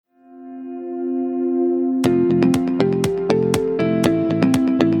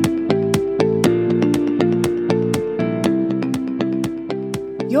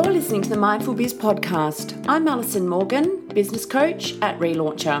the Mindful Biz podcast. I'm Alison Morgan, business coach at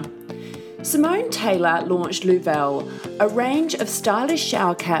Relauncher. Simone Taylor launched Louvel, a range of stylish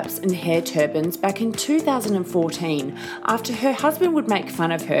shower caps and hair turbans back in 2014 after her husband would make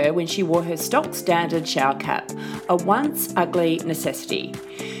fun of her when she wore her stock standard shower cap, a once ugly necessity.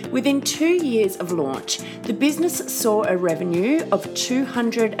 Within 2 years of launch, the business saw a revenue of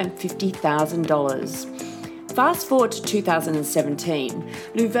 $250,000. Fast forward to 2017,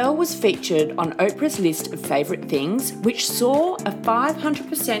 Louvel was featured on Oprah's list of favourite things, which saw a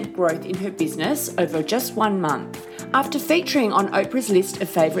 500% growth in her business over just 1 month. After featuring on Oprah's list of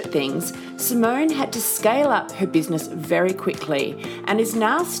favourite things, Simone had to scale up her business very quickly and is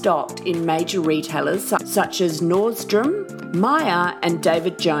now stocked in major retailers such as Nordstrom, Maya and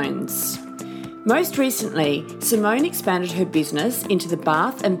David Jones. Most recently, Simone expanded her business into the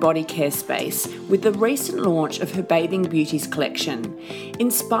bath and body care space with the recent launch of her Bathing Beauties collection.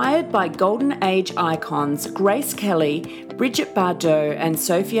 Inspired by Golden Age icons Grace Kelly, Brigitte Bardot and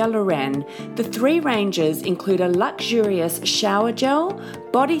Sophia Loren, the three ranges include a luxurious shower gel,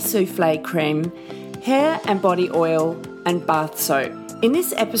 body souffle cream, hair and body oil, and bath soap. In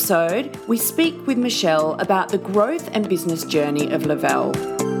this episode, we speak with Michelle about the growth and business journey of Louvel.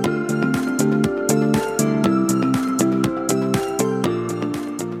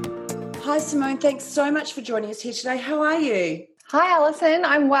 Hi Simone, thanks so much for joining us here today. How are you? Hi Alison,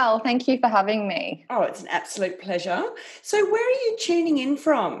 I'm well. Thank you for having me. Oh, it's an absolute pleasure. So where are you tuning in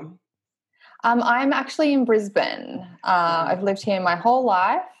from? I'm actually in Brisbane. I've lived here my whole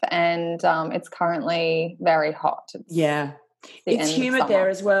life and it's currently very hot. It's humid there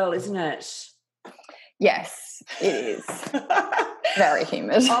as well, isn't it? Yes, it is. Very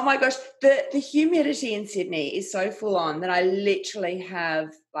humid. Oh my gosh, the humidity in Sydney is so full on that I literally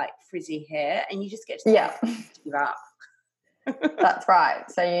have like frizzy hair and you just get to give up. That's right.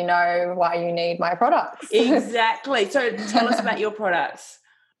 So you know why you need my products. Exactly. So tell us about your products.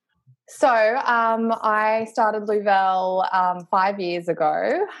 So I started Louvel 5 years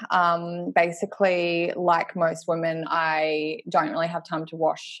ago. Basically, like most women, I don't really have time to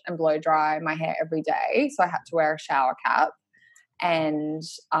wash and blow dry my hair every day, so I had to wear a shower cap. And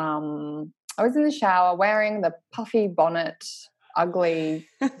I was in the shower wearing the puffy bonnet, ugly,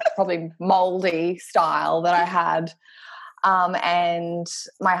 probably mouldy style that I had. And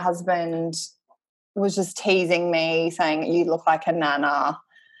my husband was just teasing me, saying, "You look like a nana."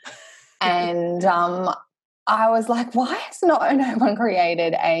 And I was like, why has no one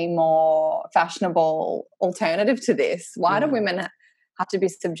created a more fashionable alternative to this? Why do women have to be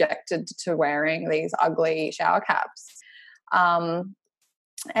subjected to wearing these ugly shower caps? And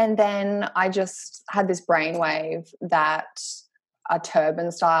then I just had this brainwave that a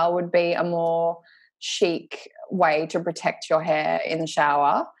turban style would be a more chic way to protect your hair in the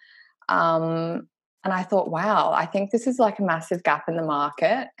shower. And I thought, wow, I think this is like a massive gap in the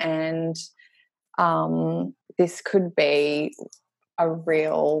market and this could be a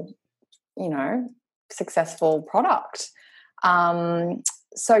real, successful product.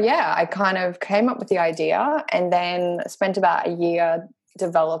 So, I kind of came up with the idea and then spent about a year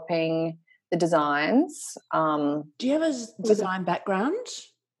developing the designs. Do you have a design background?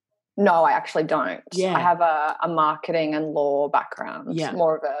 No, I actually don't. Yeah. I have a marketing and law background. Yeah.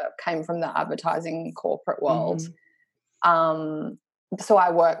 Came from the advertising corporate world. So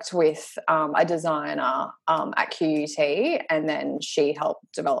I worked with a designer at QUT and then she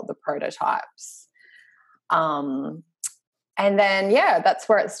helped develop the prototypes. And then, that's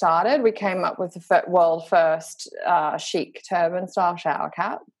where it started. We came up with the world first chic turban style shower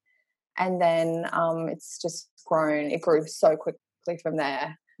cap. And then it's just grown. It grew so quickly from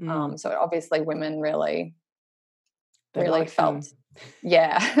there. So obviously women really felt,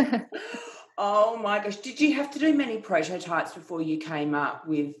 Oh my gosh. Did you have to do many prototypes before you came up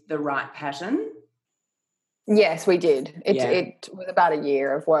with the right pattern? Yes, we did. It was about a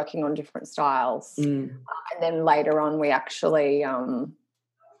year of working on different styles. And then later on we actually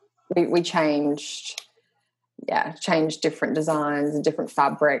we changed different designs and different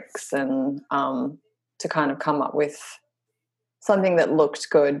fabrics and to kind of come up with something that looked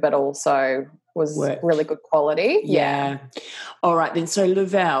good but also was really good quality. Yeah. All right then. So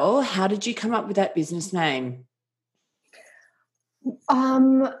Louvel, how did you come up with that business name?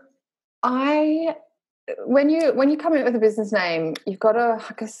 When you come in with a business name, you've got to,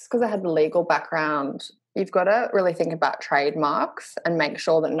 I guess because I had the legal background, you've got to really think about trademarks and make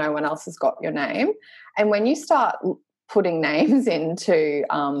sure that no one else has got your name. And when you start putting names into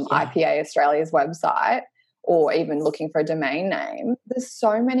IPA Australia's website or even looking for a domain name, there's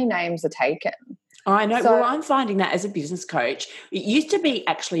so many names are taken. I know. So Well, I'm finding that as a business coach, it used to be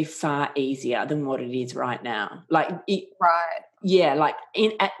actually far easier than what it is right now. right. Yeah, like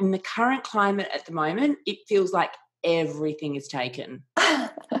in the current climate at the moment, it feels like everything is taken.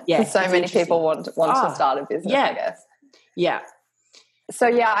 Yeah, So it's many people interesting. want to Oh, start a business, I yeah, guess. yeah. So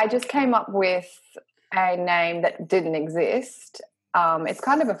yeah, I just came up with a name that didn't exist. It's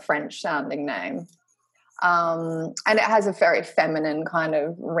kind of a French sounding name. And it has a very feminine kind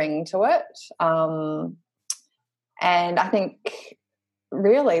of ring to it. And I think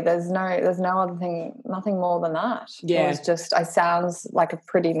really there's no other thing, nothing more than that. It was Yeah. just, I sounds like a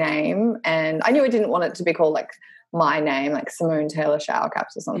pretty name, and I knew I didn't want it to be called like my name, like Simone Taylor Shower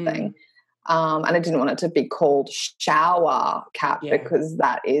Caps or something. And I didn't want it to be called Shower Cap because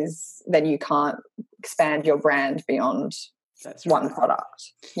that is, then you can't expand your brand beyond one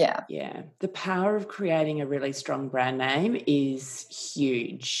product. Yeah. Yeah. The power of creating a really strong brand name is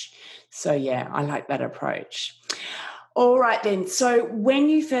huge. So, yeah, I like that approach. All right, then. So when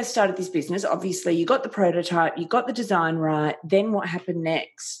you first started this business, obviously you got the prototype, you got the design right. Then what happened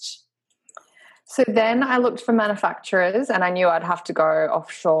next? So then I looked for manufacturers, and I knew I'd have to go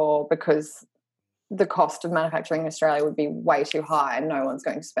offshore because the cost of manufacturing in Australia would be way too high, and no one's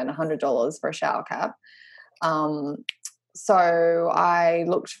going to spend $100 for a shower cap. So I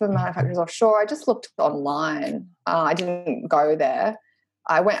looked for manufacturers offshore. I just looked online. I didn't go there.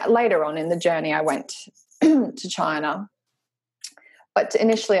 I went later on in the journey. I went to China, but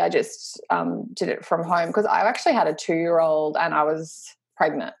initially I just did it from home because I actually had a 2-year-old and I was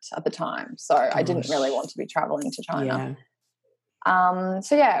pregnant at the time, so I didn't really want to be traveling to China.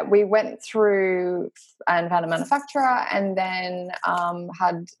 So yeah, we went through and found a manufacturer, and then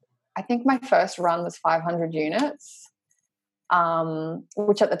had, I think my first run was 500 units,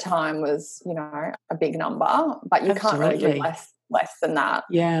 which at the time was, you know, a big number, but you can't really do less than that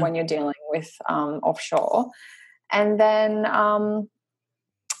when you're dealing with offshore. And then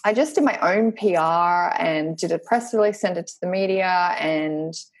I just did my own PR and did a press release, sent it to the media,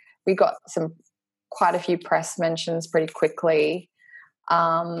 and we got quite a few press mentions pretty quickly.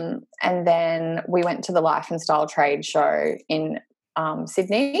 And then we went to the Life and Style trade show in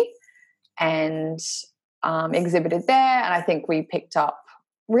Sydney and exhibited there. And I think we picked up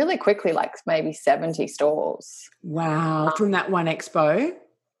really quickly, like maybe 70 stores. Wow, from that one expo?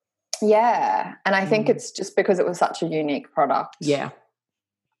 Yeah. And I think it's just because it was such a unique product. Yeah.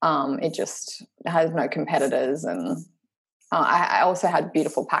 It just has no competitors. And I also had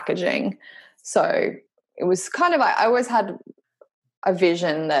beautiful packaging. So it was kind of, I always had a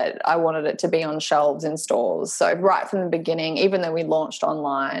vision that I wanted it to be on shelves in stores. So right from the beginning, even though we launched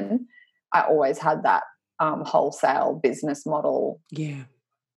online, I always had that wholesale business model in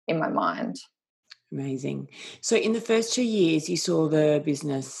my mind. Amazing. So in the first 2 years, you saw the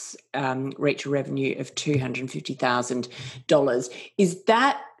business reach a revenue of $250,000. Is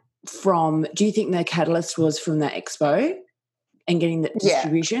that do you think the catalyst was from that expo and getting the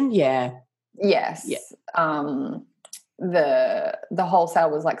distribution? Yeah. Yes. Yeah. The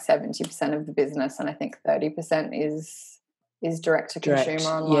wholesale was like 70% of the business, and I think 30% is direct to consumer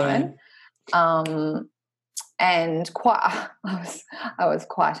online. And I was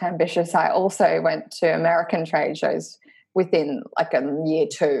quite ambitious. I also went to American trade shows within like a year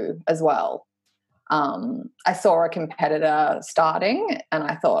 2 as well. I saw a competitor starting and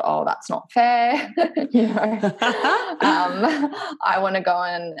I thought, oh, that's not fair. You know, I want to go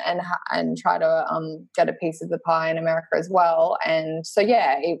and try to get a piece of the pie in America as well. And so,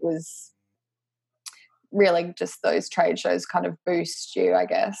 yeah, it was really just those trade shows kind of boost you, I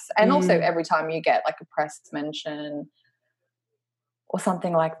guess. And also every time you get like a press mention or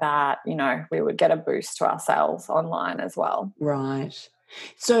something like that, you know, we would get a boost to our sales online as well. Right.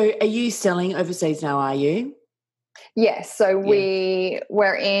 So are you selling overseas now, are you? Yes. So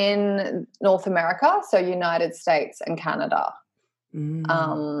we're in North America, so United States and Canada.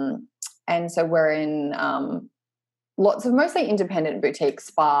 And so we're in lots of mostly independent boutiques,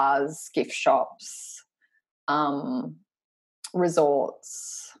 spas, gift shops,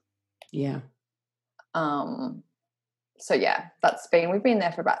 resorts. Yeah. So yeah, we've been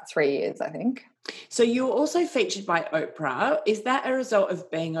there for about 3 years, I think. So you were also featured by Oprah. Is that a result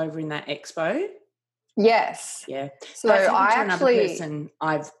of being over in that expo? Yes. Yeah. So another person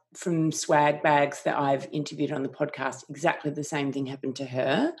from Swag Bags that I've interviewed on the podcast, exactly the same thing happened to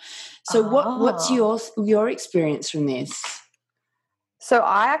her. So what's your experience from this? So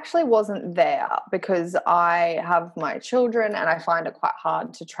I actually wasn't there because I have my children and I find it quite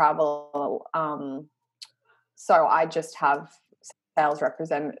hard to travel. So I just have sales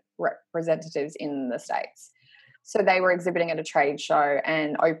representatives in the States. So they were exhibiting at a trade show,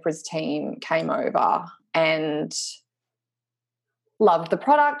 and Oprah's team came over and loved the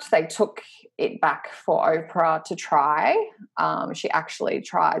product. They took it back for Oprah to try. She actually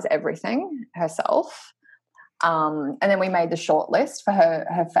tries everything herself. And then we made the short list for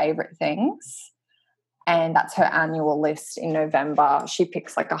her favorite things. And that's her annual list in November. She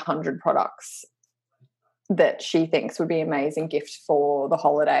picks like 100 products that she thinks would be an amazing gift for the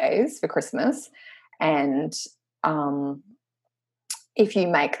holidays, for Christmas. And if you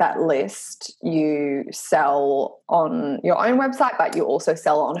make that list, you sell on your own website, but you also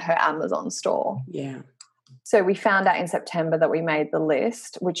sell on her Amazon store. Yeah. So we found out in September that we made the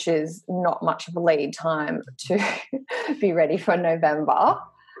list, which is not much of a lead time to be ready for November.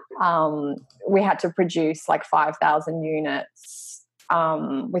 We had to produce like 5,000 units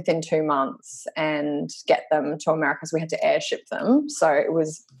within 2 months and get them to America. So we had to airship them. So it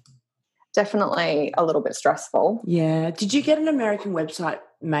was definitely a little bit stressful. Yeah. Did you get an American website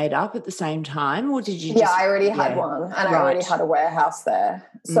made up at the same time, or did you just... Yeah, I already had one, and I already had a warehouse there.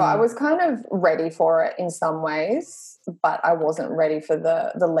 So I was kind of ready for it in some ways, but I wasn't ready for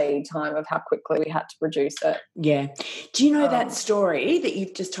the lead time of how quickly we had to produce it. Yeah. Do you know that story that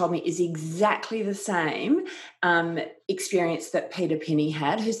you've just told me is exactly the same experience that Peter Pinney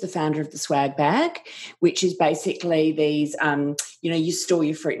had, who's the founder of the Swag Bag, which is basically these, you store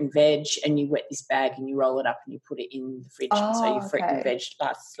your fruit and veg and you wet this bag and you roll it up and you put it in the fridge, and so your fruit and veg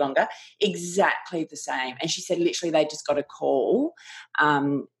lasts longer. Exactly the same. And she said literally they just got a call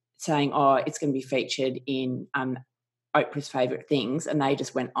saying, it's going to be featured in Oprah's favorite things, and they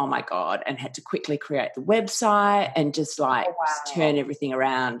just went, oh my God, and had to quickly create the website and just turn everything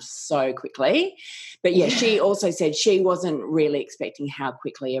around so quickly. But yeah, she also said she wasn't really expecting how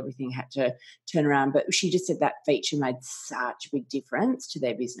quickly everything had to turn around, but she just said that feature made such a big difference to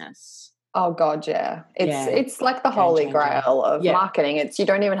their business. Oh God, yeah. It's like the holy grail of marketing. You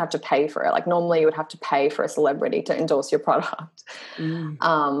don't even have to pay for it. Like normally you would have to pay for a celebrity to endorse your product.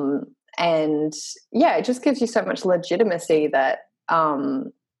 And yeah, it just gives you so much legitimacy that,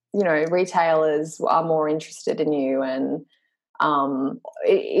 retailers are more interested in you. And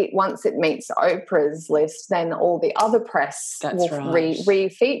once it meets Oprah's list, then all the other press will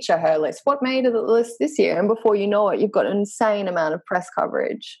re-feature her list. What made the list this year? And before you know it, you've got an insane amount of press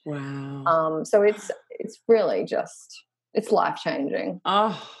coverage. Wow. So it's really just, it's life-changing.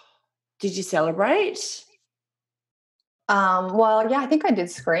 Oh, did you celebrate? Well, yeah, I think I did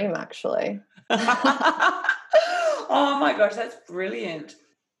scream actually. Oh my gosh, that's brilliant.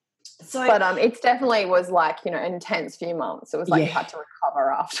 So, but it definitely was like, an intense few months. It was like you had to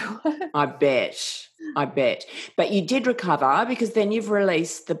recover afterwards. I bet. But you did recover because then you've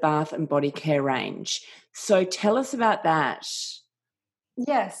released the Bath and Body Care range. So tell us about that.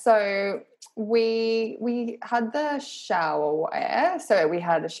 Yeah, so we had the showerware. So we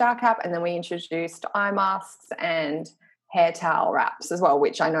had a shower cap, and then we introduced eye masks and hair towel wraps as well,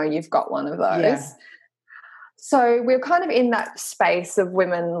 which I know you've got one of those. Yeah. So we're kind of in that space of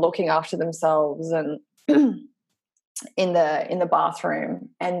women looking after themselves and in the bathroom.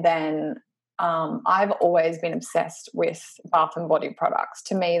 And then I've always been obsessed with bath and body products.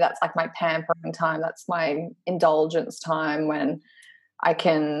 To me, that's like my pampering time. That's my indulgence time when I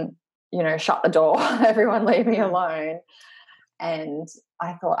can, shut the door, everyone leave me alone. And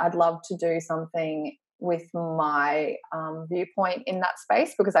I thought I'd love to do something with my viewpoint in that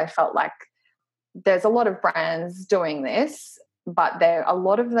space, because I felt like there's a lot of brands doing this, but a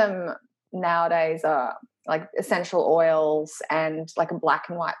lot of them nowadays are like essential oils and like a black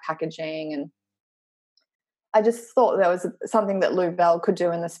and white packaging. And I just thought there was something that Louvel could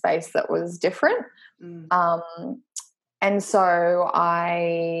do in the space that was different. And so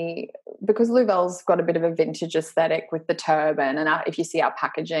because Louvel's got a bit of a vintage aesthetic with the turban, and if you see our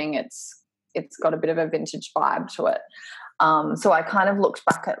packaging, it's got a bit of a vintage vibe to it. So I kind of looked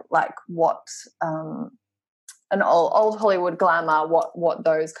back at like what an old Hollywood glamour, what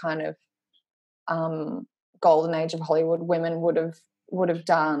those kind of golden age of Hollywood women would have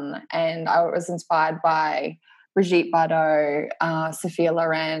done, and I was inspired by Brigitte Bardot, Sophia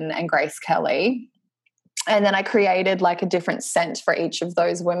Loren, and Grace Kelly. And then I created like a different scent for each of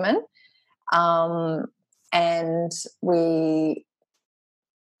those women, and we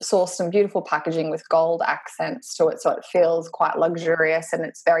sourced some beautiful packaging with gold accents to it, so it feels quite luxurious and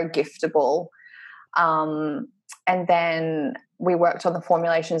it's very giftable. And then we worked on the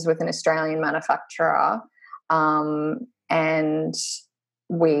formulations with an Australian manufacturer, and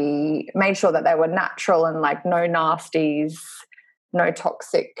we made sure that they were natural and like no nasties, no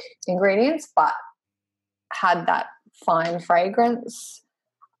toxic ingredients, but had that fine fragrance.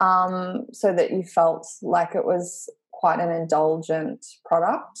 so that you felt like it was quite an indulgent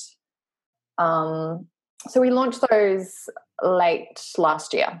product. So we launched those late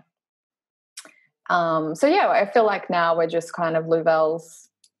last year. So yeah, I feel like now we're just kind of Louvelle's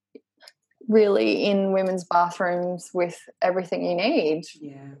really in women's bathrooms with everything you need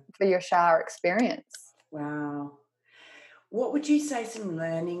for your shower experience. Wow. What would you say some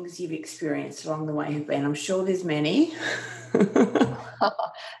learnings you've experienced along the way have been? I'm sure there's many.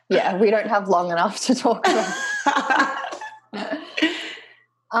 Yeah, we don't have long enough to talk about.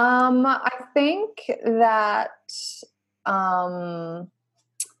 I think that probably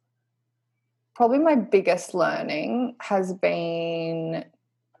my biggest learning has been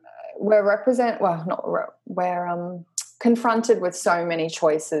we're confronted with so many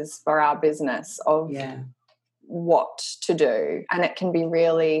choices for our business of what to do, and it can be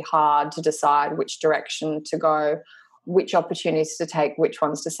really hard to decide which direction to go, which opportunities to take, which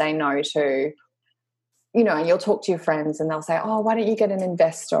ones to say no to. You know, and you'll talk to your friends and they'll say, oh, why don't you get an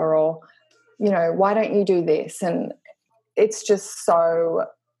investor, or, you know, why don't you do this? And it's just so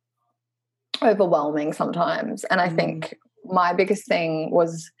overwhelming sometimes. And I think my biggest thing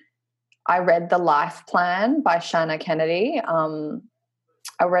was I read The Life Plan by Shanna Kennedy.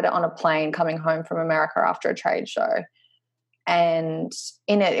 I read it on a plane coming home from America after a trade show. And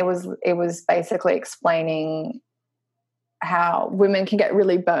in it, it was basically explaining how women can get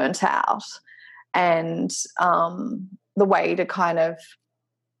really burnt out, and the way to kind of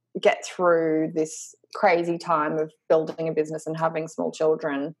get through this crazy time of building a business and having small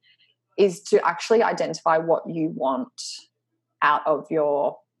children is to actually identify what you want out of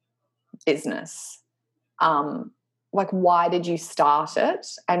your business. Like, why did you start it,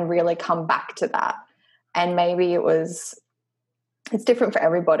 and really come back to that. And maybe it's different for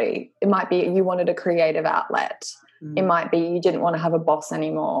everybody. It might be you wanted a creative outlet. It might be you didn't want to have a boss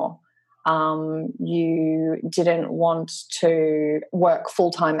anymore. You didn't want to work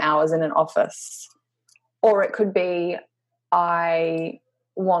full-time hours in an office. Or it could be, I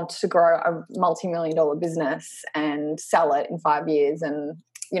want to grow a multi-million-dollar business and sell it in 5 years and,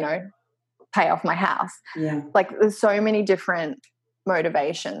 you know, pay off my house. Yeah. Like, there's so many different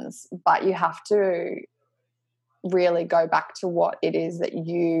motivations, but you have to really go back to what it is that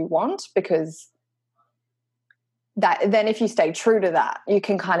you want, because then if you stay true to that, you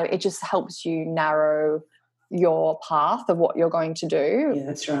can it just helps you narrow your path of what you're going to do. Yeah,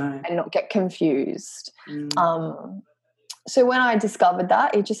 that's right. And not get confused. So when I discovered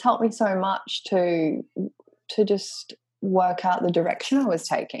that, it just helped me so much to just work out the direction I was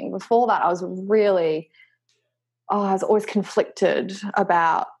taking. Before that, I was always conflicted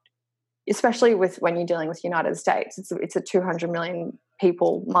about, especially when you're dealing with the United States, it's a 200 million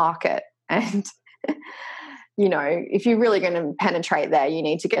people market, and you know, if you're really going to penetrate there, you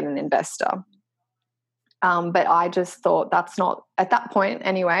need to get an investor. But I just thought that's not, at that point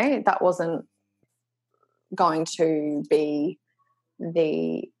anyway, that wasn't going to be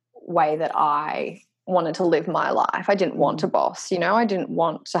the way that I wanted to live my life. I didn't want a boss, you know, I didn't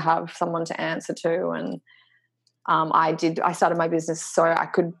want to have someone to answer to. And I started my business so I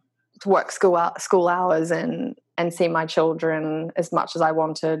could work school hours and see my children as much as I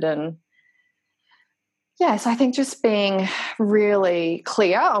wanted. And yes, I think just being really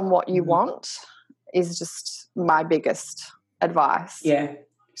clear on what you want is just my biggest advice. Yeah.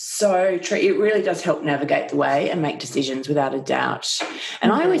 So true. It really does help navigate the way and make decisions without a doubt.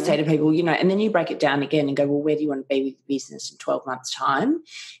 And I always say to people, you know, and then you break it down again and go, well, where do you want to be with the business in 12 months' time?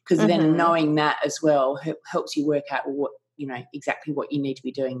 Because then knowing that as well helps you work out exactly what you need to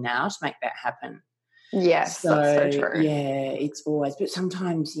be doing now to make that happen. Yes, that's so true. Yeah, it's always, but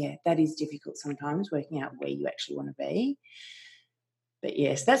sometimes, that is difficult sometimes, working out where you actually want to be. But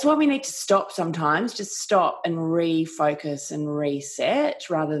yes, that's why we need to stop sometimes, just stop and refocus and reset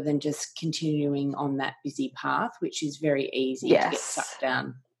rather than just continuing on that busy path, which is very easy to get sucked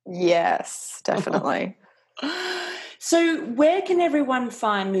down. Yes, definitely. So where can everyone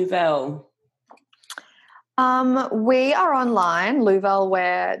find Louvelle? We are online,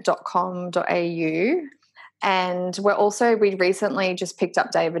 louvelleware.com.au, and we recently just picked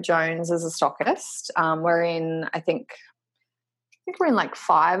up David Jones as a stockist. We're in, I think we're in like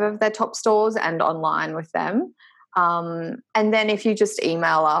 5 of their top stores and online with them. And then if you just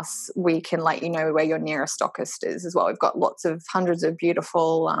email us, we can let you know where your nearest stockist is as well. We've got hundreds of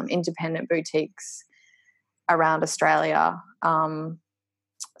beautiful independent boutiques around Australia.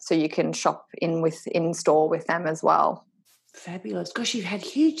 So you can shop in store with them as well. Fabulous. Gosh, you've had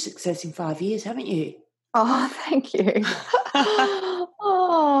huge success in 5 years, haven't you? Oh, thank you.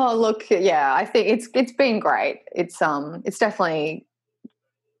 Oh, look, yeah, I think it's been great. It's definitely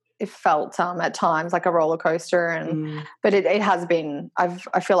it felt at times like a roller coaster, but it has been.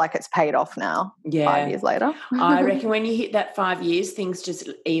 I feel like it's paid off now. Yeah. 5 years later, I reckon when you hit that 5 years, things just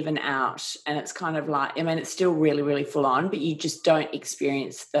even out, and it's kind of like, I mean, it's still really, really full on, but you just don't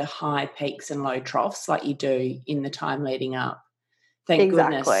experience the high peaks and low troughs like you do in the time leading up. Thank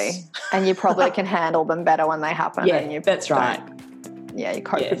goodness. And you probably can handle them better when they happen. Yeah, and that's right. Yeah, you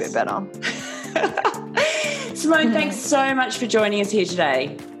cope a bit better. Simone, thanks so much for joining us here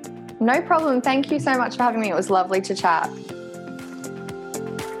today. No problem. Thank you so much for having me. It was lovely to chat.